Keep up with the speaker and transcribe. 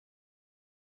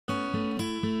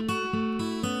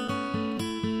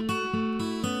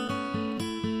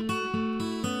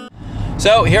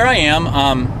So here I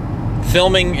am,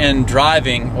 filming and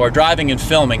driving, or driving and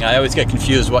filming. I always get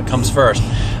confused what comes first.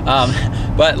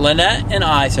 But Lynnette and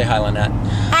I, say hi, Lynnette.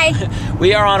 Hi.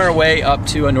 We are on our way up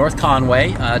to North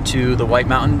Conway, to the White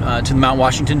Mountain, to the Mount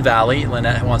Washington Valley.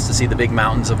 Lynnette wants to see the big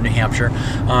mountains of New Hampshire.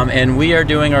 And we are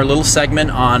doing our little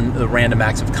segment on the random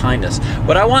acts of kindness.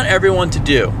 What I want everyone to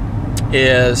do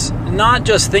is not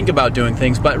just think about doing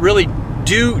things, but really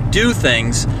do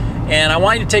things. And I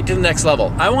want you to take it to the next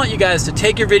level. I want you guys to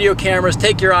take your video cameras,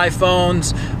 take your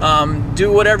iPhones,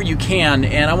 do whatever you can,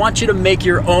 and I want you to make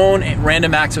your own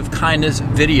random acts of kindness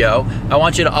video. I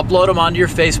want you to upload them onto your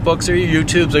Facebooks or your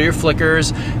YouTubes or your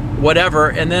Flickrs, whatever,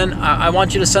 and then I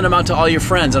want you to send them out to all your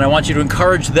friends, and I want you to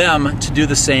encourage them to do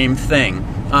the same thing.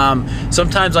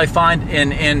 Sometimes I find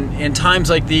in times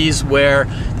like these where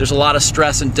there's a lot of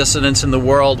stress and dissonance in the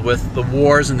world with the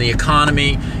wars and the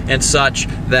economy and such,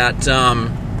 that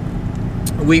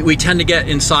we tend to get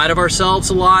inside of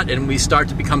ourselves a lot, and we start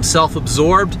to become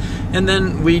self-absorbed, and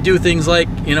then we do things like,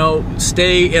 you know,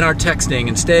 stay in our texting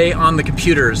and stay on the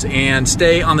computers and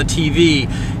stay on the TV,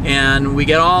 and we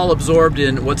get all absorbed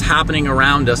in what's happening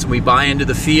around us, and we buy into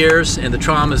the fears and the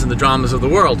traumas and the dramas of the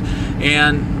world.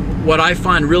 And what I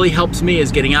find really helps me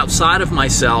is getting outside of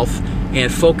myself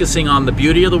and focusing on the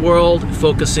beauty of the world,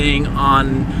 focusing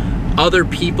on other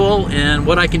people and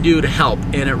what I can do to help.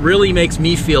 And it really makes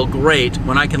me feel great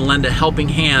when I can lend a helping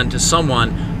hand to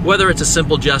someone, whether it's a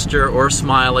simple gesture or a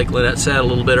smile, like Lynnette said a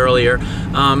little bit earlier.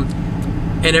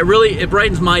 And it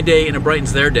brightens my day and it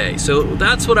brightens their day. So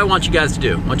that's what I want you guys to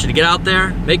do. I want you to get out there,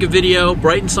 make a video,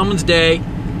 brighten someone's day,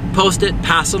 post it,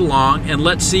 pass it along, and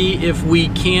let's see if we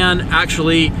can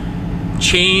actually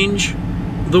change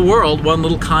the world one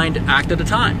little kind act at a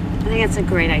time. I think that's a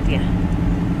great idea.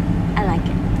 I like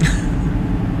it.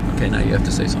 Okay, now you have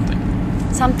to say something.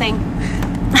 Something.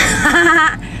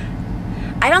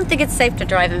 I don't think it's safe to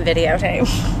drive and videotape.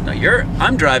 No,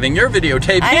 I'm driving, you're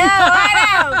videotaping. I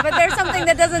know, but there's something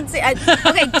that doesn't see.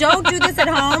 Okay, don't do this at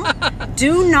home.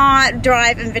 Do not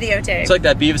drive and videotape. It's like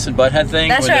that Beavis and Butthead thing.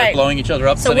 That's when right. They're blowing each other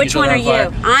up. So which one are you?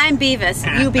 I'm Beavis.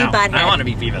 You be Butthead. I want to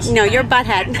be Beavis. No, you're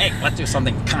Butthead. Hey, let's do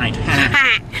something kind.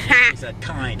 He said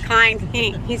kind. Kind.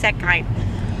 He said kind.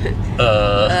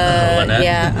 Lynnette?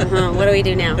 Yeah. What do we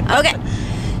do now? Okay.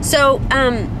 So,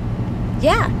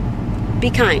 yeah.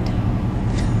 Be kind.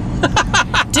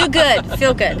 Do good.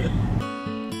 Feel good.